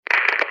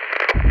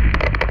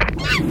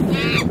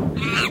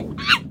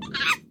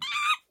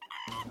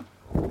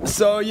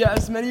So yeah,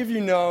 as many of you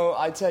know,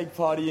 I take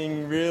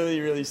partying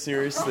really, really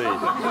seriously.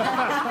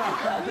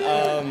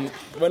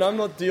 When I'm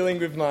not dealing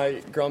with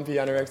my grumpy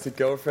anorexic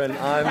girlfriend,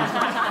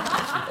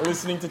 I'm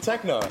listening to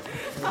techno. You do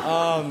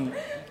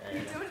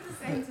it at the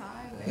same time.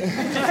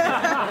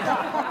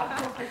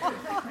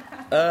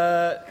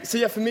 So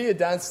yeah, for me, a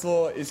dance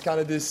floor is kind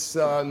of this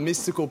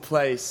mystical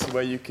place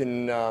where you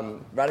can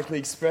radically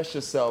express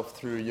yourself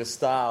through your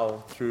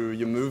style, through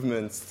your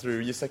movements, through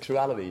your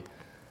sexuality.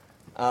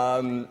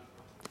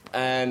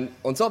 And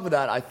on top of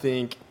that, I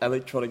think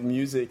electronic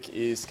music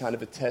is kind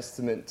of a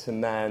testament to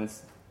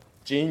man's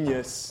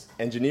genius,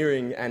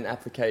 engineering, and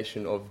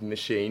application of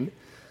machine.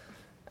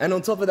 And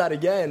on top of that,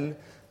 again,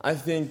 I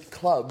think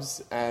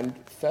clubs and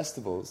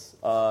festivals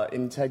are an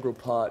integral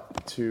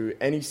part to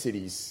any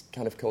city's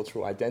kind of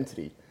cultural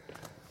identity.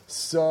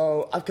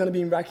 So I've kind of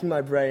been racking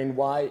my brain,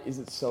 why is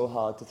it so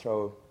hard to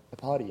throw a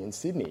party in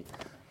Sydney?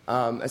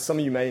 As some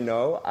of you may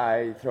know,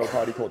 I throw a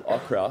party called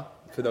Okra.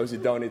 For those who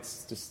don't,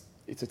 it's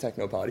a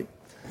techno party.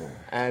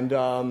 And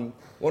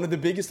one of the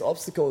biggest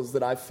obstacles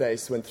that I've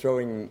faced when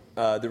throwing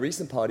the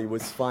recent party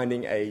was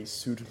finding a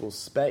suitable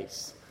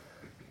space.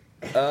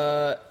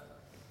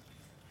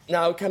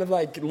 Now, kind of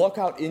like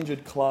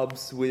lockout-injured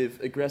clubs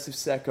with aggressive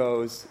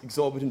secos,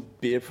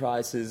 exorbitant beer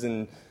prices,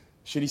 and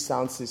shitty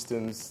sound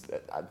systems,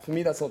 for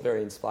me, that's not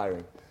very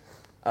inspiring.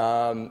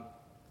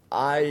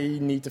 I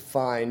need to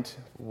find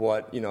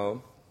what,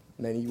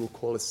 many will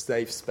call a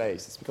safe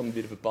space. It's become a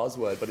bit of a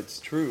buzzword, but it's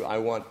true. I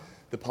want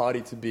the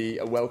party to be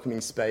a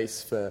welcoming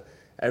space for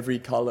every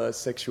color,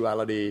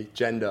 sexuality,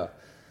 gender.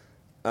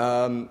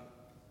 And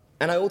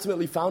I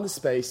ultimately found a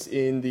space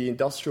in the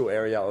industrial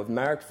area of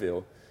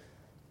Marrickville.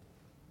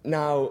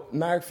 Now,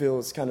 Marrickville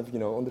is kind of,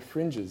 on the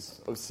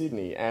fringes of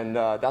Sydney, and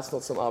that's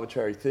not some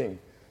arbitrary thing.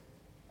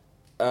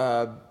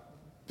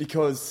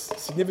 Because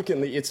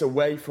significantly, it's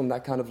away from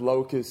that kind of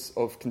locus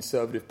of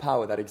conservative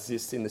power that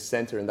exists in the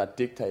center and that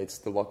dictates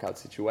the lockout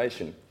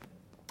situation.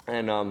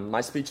 And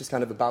my speech is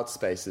kind of about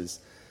spaces,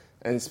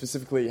 and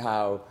specifically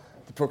how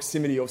the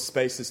proximity of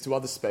spaces to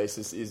other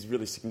spaces is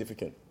really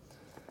significant.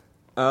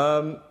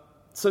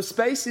 So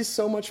space is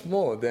so much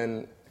more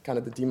than kind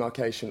of the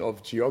demarcation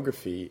of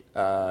geography.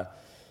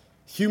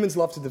 Humans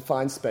love to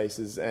define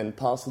spaces and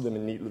parcel them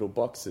in neat little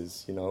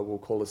boxes. We'll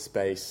call a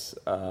space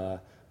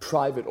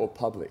private or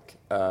public,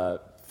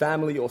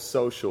 family or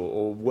social,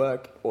 or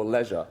work or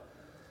leisure.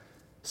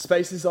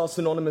 Spaces are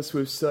synonymous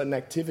with certain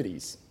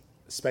activities.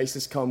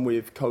 Spaces come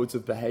with codes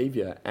of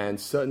behavior, and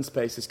certain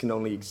spaces can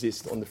only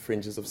exist on the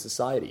fringes of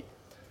society.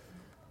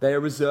 They are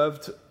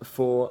reserved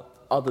for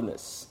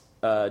otherness,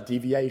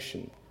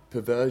 deviation,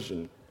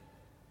 perversion,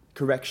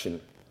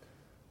 correction.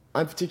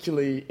 I'm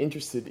particularly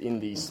interested in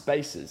these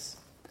spaces.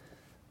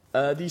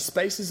 These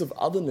spaces of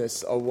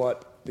otherness are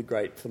what the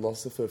great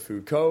philosopher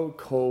Foucault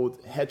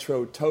called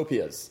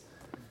heterotopias.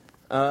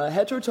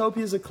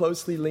 Heterotopias are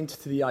closely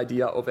linked to the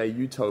idea of a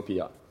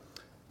utopia.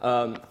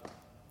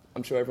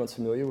 I'm sure everyone's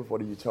familiar with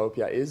what a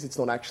utopia is. It's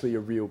not actually a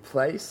real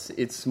place.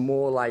 It's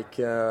more like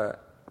an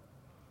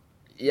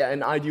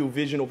ideal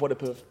vision of what a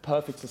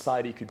perfect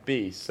society could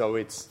be. So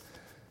it's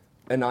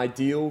an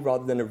ideal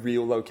rather than a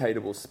real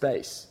locatable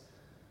space.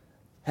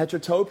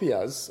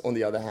 Heterotopias, on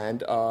the other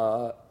hand,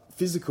 are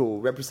physical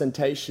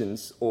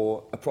representations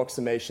or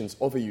approximations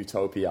of a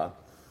utopia,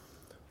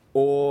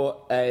 or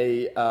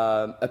a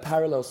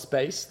parallel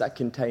space that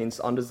contains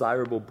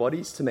undesirable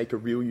bodies to make a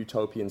real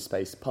utopian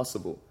space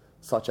possible,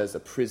 such as a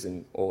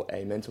prison or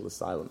a mental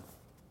asylum.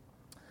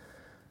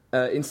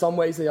 In some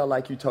ways, they are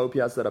like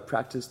utopias that are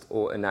practiced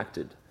or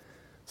enacted.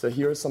 So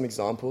here are some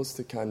examples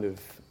to kind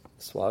of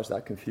assuage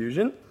that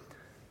confusion.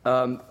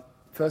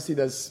 Firstly,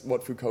 there's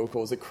what Foucault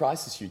calls a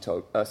crisis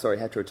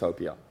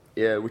heterotopia,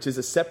 which is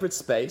a separate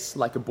space,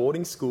 like a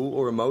boarding school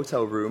or a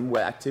motel room,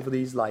 where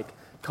activities like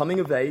coming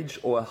of age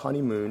or a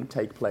honeymoon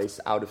take place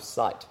out of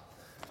sight.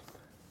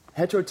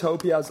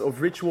 Heterotopias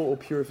of ritual or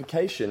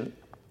purification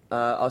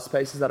are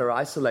spaces that are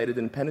isolated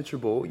and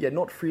penetrable, yet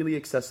not freely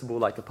accessible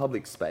like a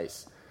public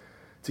space.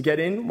 To get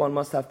in, one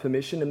must have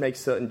permission and make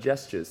certain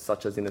gestures,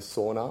 such as in a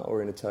sauna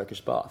or in a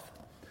Turkish bath.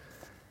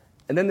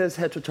 And then there's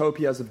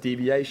heterotopias of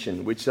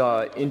deviation, which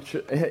are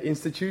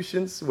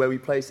institutions where we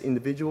place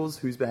individuals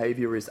whose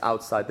behavior is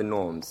outside the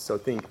norms. So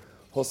think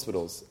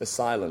hospitals,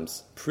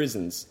 asylums,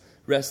 prisons,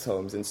 rest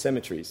homes, and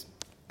cemeteries.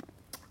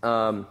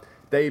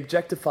 They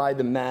objectify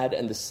the mad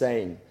and the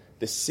sane,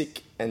 the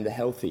sick and the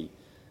healthy,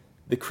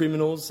 the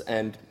criminals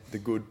and the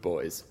good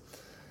boys.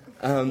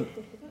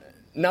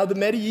 Now, the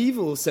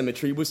medieval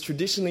cemetery was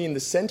traditionally in the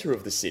center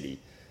of the city,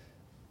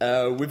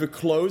 with a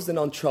closed and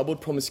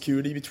untroubled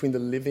promiscuity between the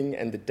living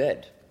and the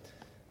dead.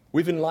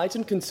 With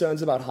enlightened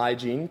concerns about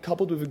hygiene,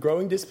 coupled with a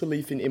growing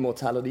disbelief in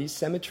immortality,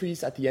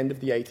 cemeteries at the end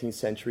of the 18th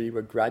century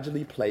were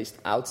gradually placed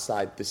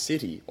outside the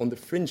city, on the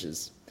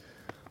fringes,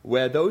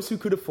 where those who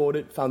could afford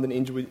it found an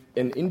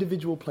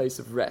individual place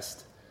of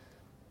rest.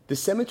 The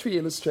cemetery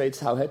illustrates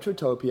how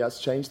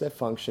heterotopias change their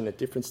function at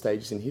different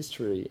stages in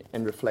history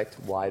and reflect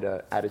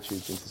wider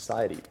attitudes in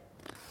society.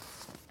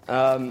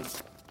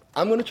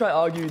 I'm going to try to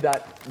argue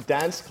that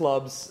dance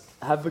clubs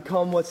have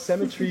become what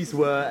cemeteries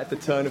were at the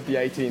turn of the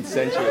 18th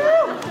century.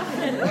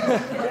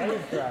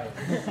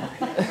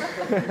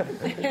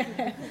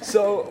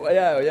 So,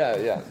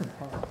 yeah.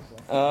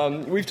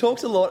 We've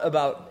talked a lot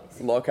about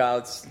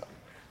lockouts.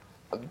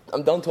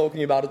 I'm done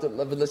talking about it,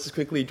 but let's just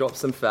quickly drop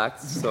some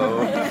facts so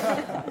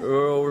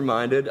we're all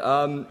reminded.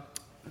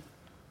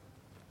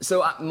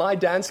 So my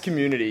dance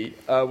community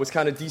was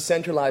kind of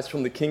decentralized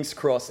from the King's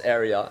Cross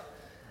area,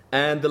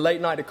 and the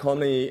late-night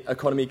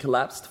economy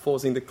collapsed,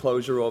 forcing the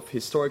closure of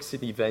historic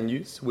city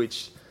venues,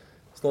 which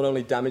has not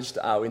only damaged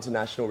our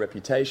international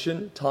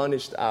reputation,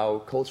 tarnished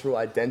our cultural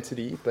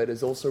identity, but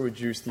has also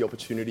reduced the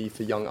opportunity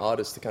for young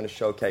artists to kind of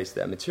showcase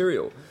their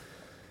material.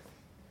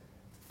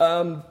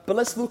 But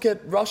let's look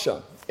at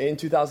Russia. In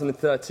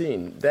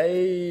 2013,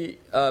 they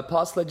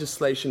passed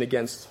legislation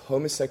against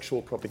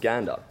homosexual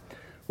propaganda,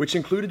 which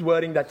included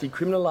wording that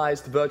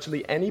decriminalized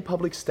virtually any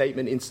public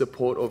statement in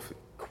support of,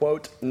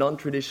 quote,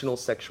 non-traditional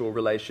sexual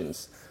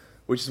relations,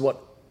 which is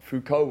what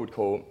Foucault would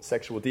call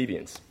sexual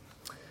deviance.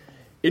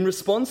 In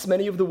response,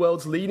 many of the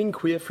world's leading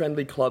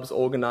queer-friendly clubs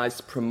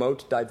organized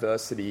Promote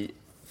Diversity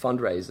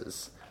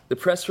fundraisers. The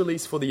press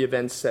release for the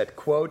event said,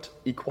 quote,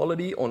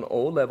 equality on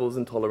all levels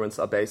and tolerance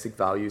are basic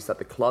values that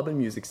the club and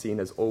music scene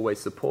has always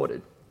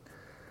supported.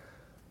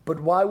 But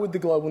why would the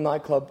global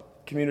nightclub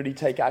community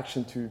take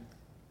action to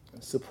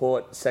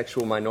support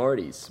sexual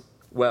minorities?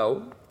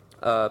 Well,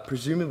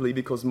 presumably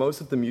because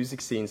most of the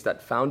music scenes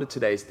that founded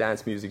today's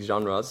dance music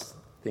genres,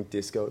 think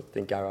disco,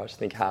 think garage,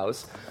 think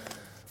house,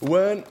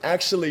 weren't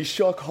actually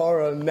shock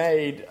horror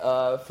made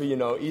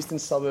for, Eastern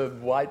suburb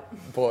white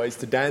boys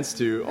to dance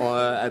to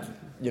at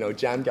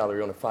Jam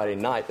Gallery on a Friday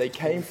night. They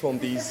came from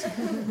these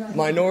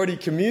minority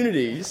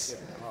communities,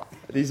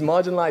 these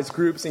marginalized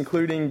groups,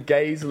 including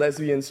gays,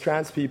 lesbians,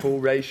 trans people,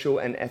 racial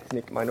and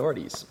ethnic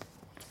minorities.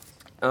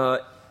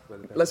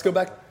 Let's go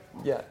back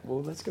to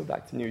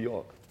New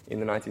York in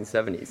the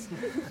 1970s.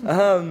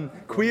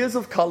 Queers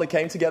of color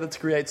came together to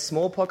create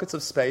small pockets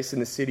of space in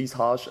the city's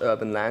harsh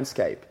urban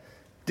landscape.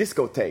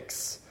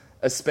 Discotheques,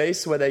 a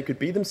space where they could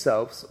be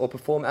themselves or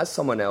perform as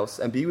someone else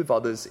and be with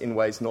others in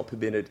ways not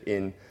permitted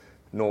in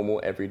normal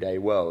everyday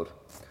world.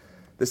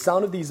 The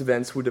sound of these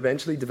events would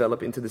eventually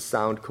develop into the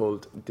sound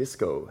called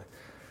disco.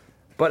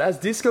 But as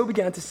disco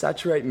began to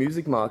saturate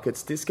music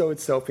markets, disco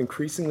itself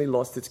increasingly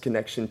lost its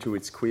connection to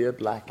its queer,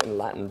 black, and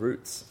Latin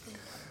roots.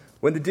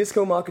 When the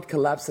disco market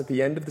collapsed at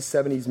the end of the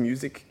 70s,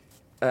 music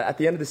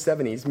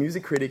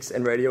critics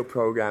and radio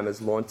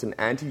programmers launched an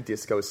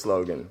anti-disco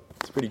slogan.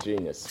 It's pretty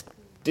genius.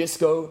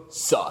 Disco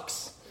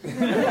sucks.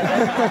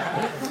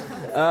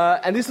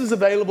 And this was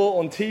available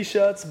on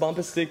T-shirts,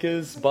 bumper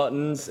stickers,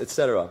 buttons,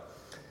 etc.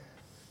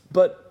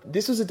 But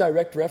this was a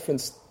direct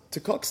reference to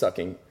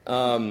cocksucking,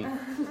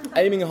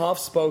 aiming a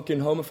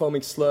half-spoken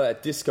homophobic slur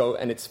at disco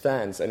and its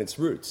fans and its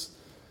roots.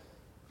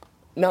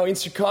 Now, in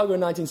Chicago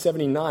in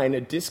 1979,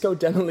 a disco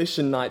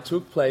demolition night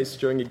took place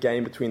during a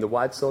game between the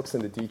White Sox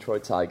and the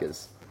Detroit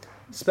Tigers.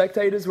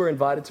 Spectators were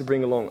invited to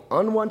bring along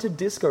unwanted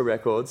disco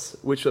records,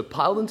 which were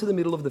piled into the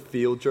middle of the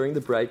field during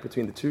the break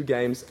between the two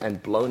games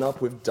and blown up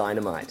with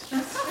dynamite.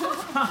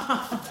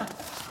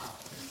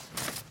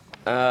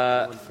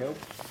 Now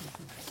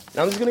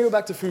I'm just going to go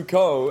back to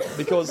Foucault,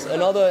 because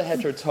another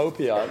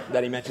heterotopia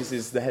that he mentions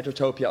is the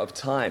heterotopia of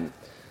time,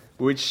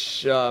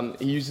 which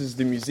he uses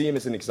the museum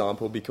as an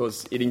example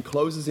because it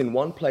encloses in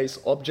one place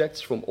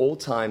objects from all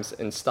times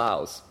and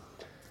styles.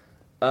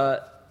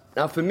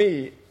 Now for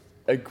me,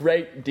 a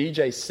great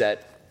DJ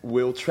set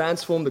will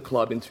transform the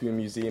club into a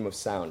museum of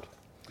sound.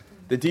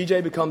 The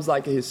DJ becomes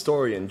like a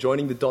historian,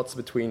 joining the dots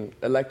between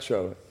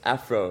electro,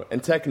 afro,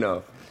 and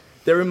techno.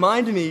 They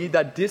remind me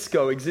that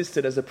disco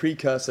existed as a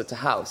precursor to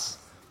house.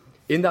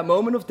 In that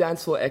moment of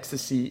dancefloor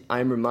ecstasy, I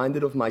am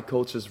reminded of my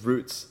culture's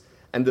roots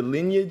and the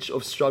lineage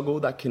of struggle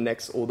that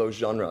connects all those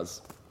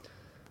genres.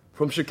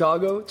 From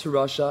Chicago to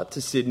Russia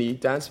to Sydney,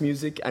 dance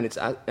music and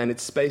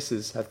its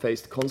spaces have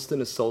faced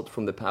constant assault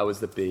from the powers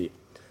that be.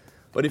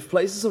 But if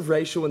places of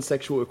racial and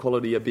sexual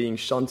equality are being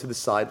shunned to the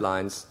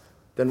sidelines,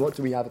 then what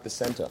do we have at the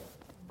center?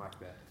 Like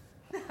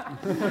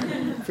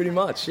that. Pretty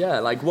much, yeah.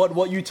 Like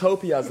what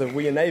utopias have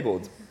we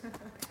enabled?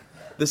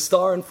 The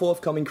Star and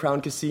forthcoming Crown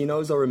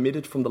casinos are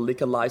omitted from the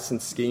liquor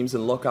license schemes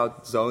and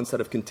lockout zones that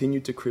have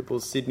continued to cripple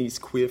Sydney's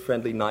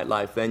queer-friendly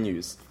nightlife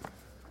venues.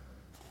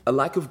 A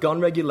lack of gun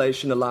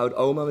regulation allowed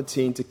Omar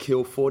Mateen to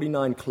kill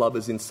 49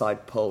 clubbers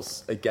inside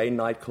Pulse, a gay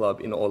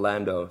nightclub in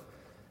Orlando.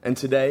 And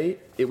today,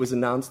 it was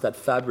announced that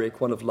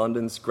Fabric, one of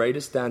London's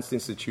greatest dance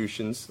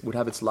institutions, would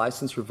have its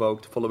license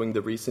revoked following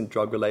the recent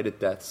drug-related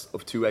deaths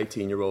of two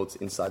 18-year-olds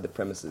inside the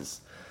premises.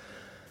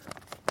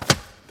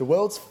 The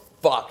world's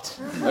fucked,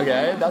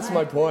 okay? That's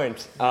my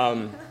point.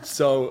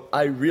 So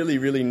I really,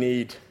 really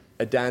need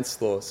a dance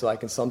floor so I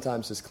can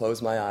sometimes just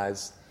close my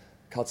eyes,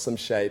 cut some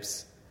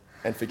shapes,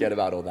 and forget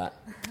about all that.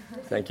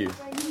 Thank you.